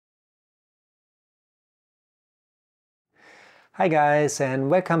Hi guys, and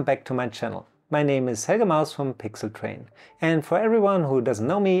welcome back to my channel. My name is Helge Maus from pixeltrain. And for everyone who doesn't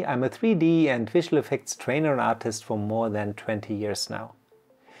know me, I'm a 3D and visual effects trainer and artist for more than 20 years now.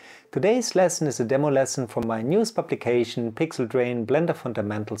 Today's lesson is a demo lesson from my newest publication, Pixeltrain Blender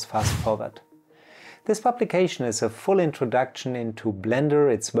Fundamentals Fast Forward. This publication is a full introduction into Blender,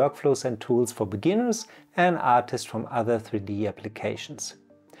 its workflows and tools for beginners and artists from other 3D applications.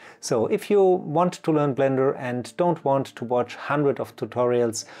 So if you want to learn Blender and don't want to watch hundreds of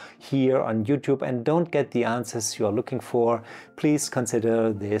tutorials here on YouTube and don't get the answers you are looking for, please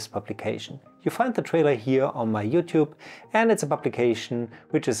consider this publication. You find the trailer here on my YouTube, and it's a publication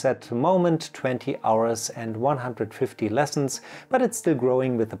which is at the moment 20 hours and 150 lessons, but it's still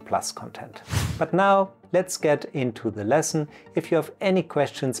growing with the plus content. But now let's get into the lesson. If you have any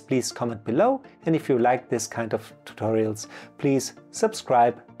questions, please comment below, and if you like this kind of tutorials, please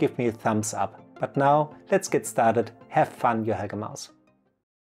subscribe, give me a thumbs up. But now let's get started. Have fun, your Helge Maus.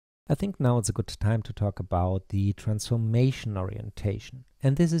 I think now it's a good time to talk about the transformation orientation.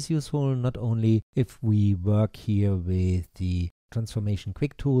 And this is useful not only if we work here with the transformation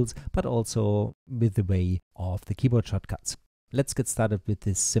quick tools, but also with the way of the keyboard shortcuts. Let's get started with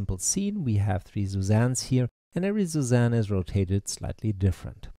this simple scene. We have 3 Suzannes here, and every Suzanne is rotated slightly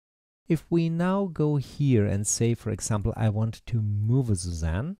different. If we now go here and say, for example, I want to move a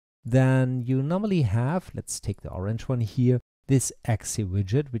Suzanne, then you normally have, let's take the orange one here, this axis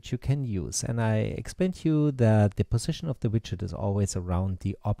widget which you can use. And I explained to you that the position of the widget is always around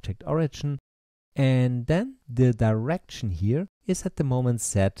the object origin, and then the direction here is at the moment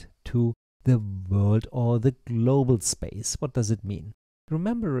set to the world or the global space. What does it mean?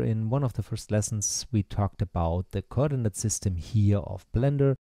 Remember, in one of the first lessons we talked about the coordinate system here of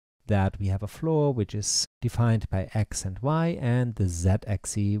Blender, that we have a floor which is defined by x and y and the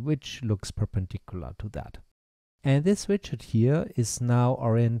z-axis which looks perpendicular to that. And this widget here is now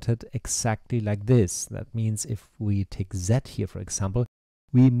oriented exactly like this. That means if we take Z here, for example,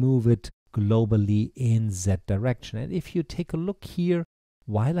 we move it globally in Z direction. And if you take a look here,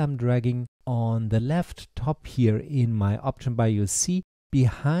 while I'm dragging on the left top here in my option bar, you see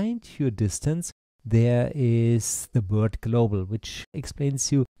behind your distance, there is the word global, which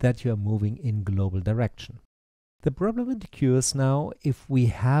explains you that you are moving in global direction. The problem occurs now if we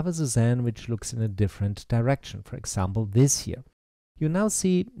have a Suzanne which looks in a different direction, for example this here. You now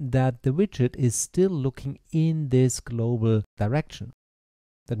see that the widget is still looking in this global direction.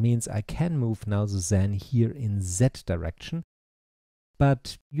 That means I can move now Suzanne here in Z direction,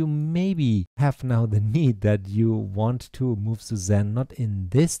 but you maybe have now the need that you want to move Suzanne not in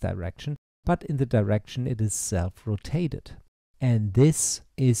this direction, but in the direction it is self-rotated. And this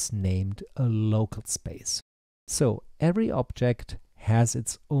is named a local space. So every object has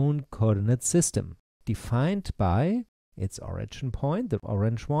its own coordinate system, defined by its origin point, the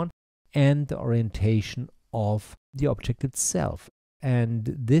orange one, and the orientation of the object itself.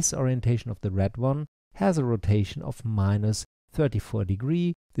 And this orientation of the red one has a rotation of minus 34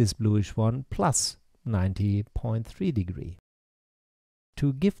 degrees, this bluish one plus 90.3 degrees.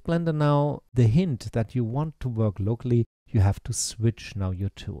 To give Blender now the hint that you want to work locally, you have to switch now your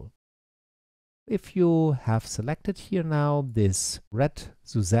tool. If you have selected here now this red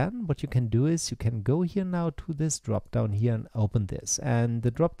Suzanne, what you can do is you can go here now to this drop down here and open this. And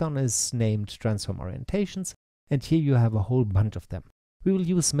the drop down is named Transform Orientations, and here you have a whole bunch of them. We will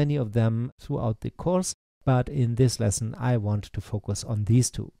use many of them throughout the course, but in this lesson I want to focus on these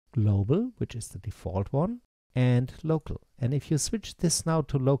two. Global, which is the default one, and local. And if you switch this now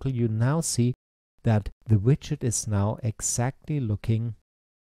to local, you now see that the widget is now exactly looking.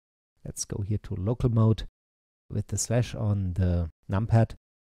 Let's go here to local mode with the slash on the numpad.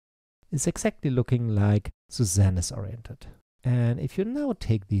 It's exactly looking like Suzanne is oriented. And if you now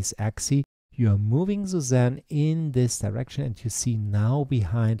take these axes, you are moving Suzanne in this direction, and you see now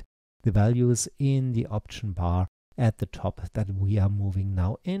behind the values in the option bar at the top that we are moving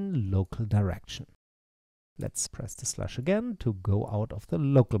now in local direction. Let's press the slash again to go out of the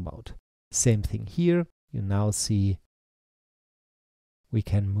local mode. Same thing here. You now see we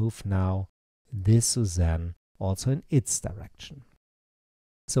can move now this Suzanne also in its direction.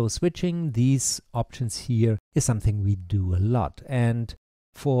 So switching these options here is something we do a lot. And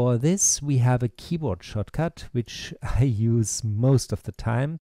for this we have a keyboard shortcut which I use most of the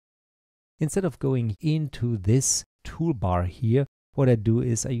time. Instead of going into this toolbar here, what I do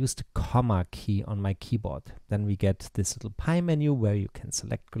is I use the comma key on my keyboard. Then we get this little pie menu where you can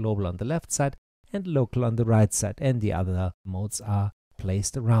select global on the left side and local on the right side, and the other modes are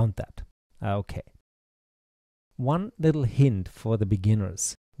placed around that. Okay. One little hint for the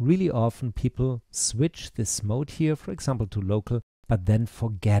beginners. really often people switch this mode here, for example, to local, but then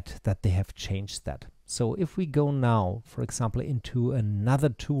forget that they have changed that. So if we go now, for example, into another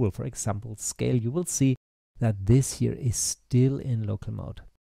tool, for example, scale, you will see that this here is still in local mode.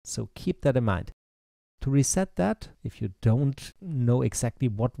 So keep that in mind. To reset that, if you don't know exactly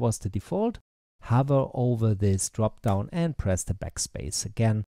what was the default, hover over this drop down and press the backspace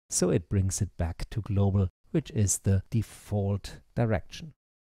again, so it brings it back to global, which is the default direction.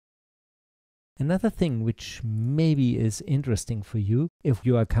 Another thing which maybe is interesting for you if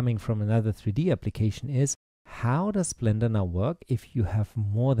you are coming from another 3D application is, how does Blender now work if you have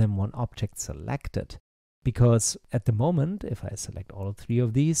more than one object selected? Because at the moment, if I select all three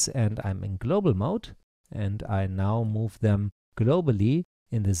of these and I'm in global mode, and I now move them globally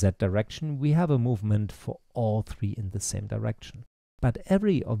in the Z direction, we have a movement for all three in the same direction. But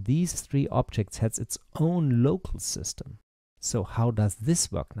every of these three objects has its own local system. So how does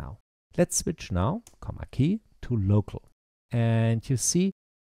this work now? Let's switch now, comma key, to local. And you see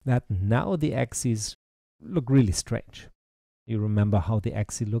that now the axes look really strange. You remember how the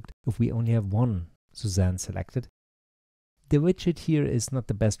axis looked if we only have one Suzanne selected. The widget here is not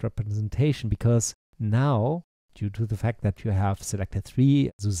the best representation because now, due to the fact that you have selected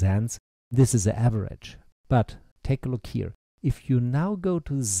 3 Suzannes, this is the average. But take a look here. If you now go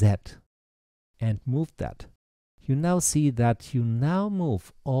to Z and move that, you now see that you now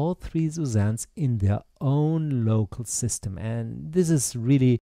move all 3 Suzannes in their own local system. And this is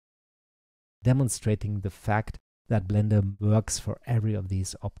really demonstrating the fact that Blender works for every of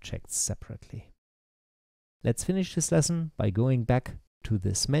these objects separately. Let's finish this lesson by going back to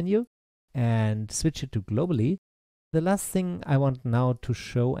this menu and switch it to globally. The last thing I want now to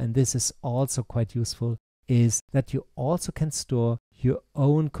show, and this is also quite useful, is that you also can store your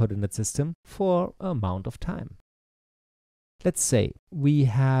own coordinate system for an amount of time. Let's say we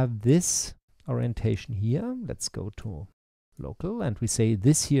have this orientation here. Let's go to local and we say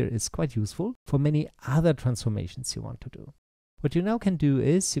this here is quite useful for many other transformations you want to do. What you now can do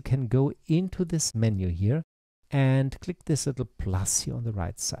is you can go into this menu here and click this little plus here on the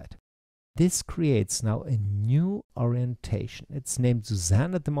right side. This creates now a new orientation. It's named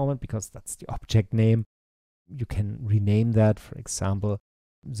Suzanne at the moment because that's the object name. You can rename that, for example,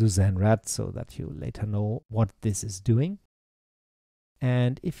 Suzanne Red, so that you later know what this is doing.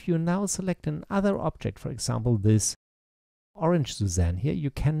 And if you now select another object, for example, this orange Suzanne here, you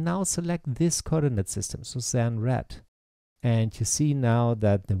can now select this coordinate system, Suzanne Red. And you see now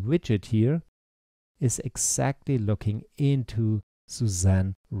that the widget here is exactly looking into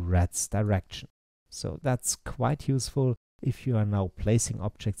Suzanne Red's direction. So that's quite useful if you are now placing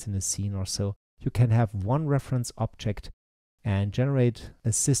objects in a scene or so. You can have one reference object and generate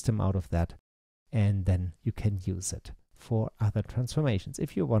a system out of that, and then you can use it for other transformations.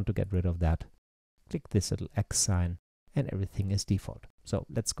 If you want to get rid of that, click this little X sign and everything is default. So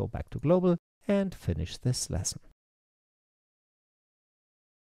let's go back to global and finish this lesson.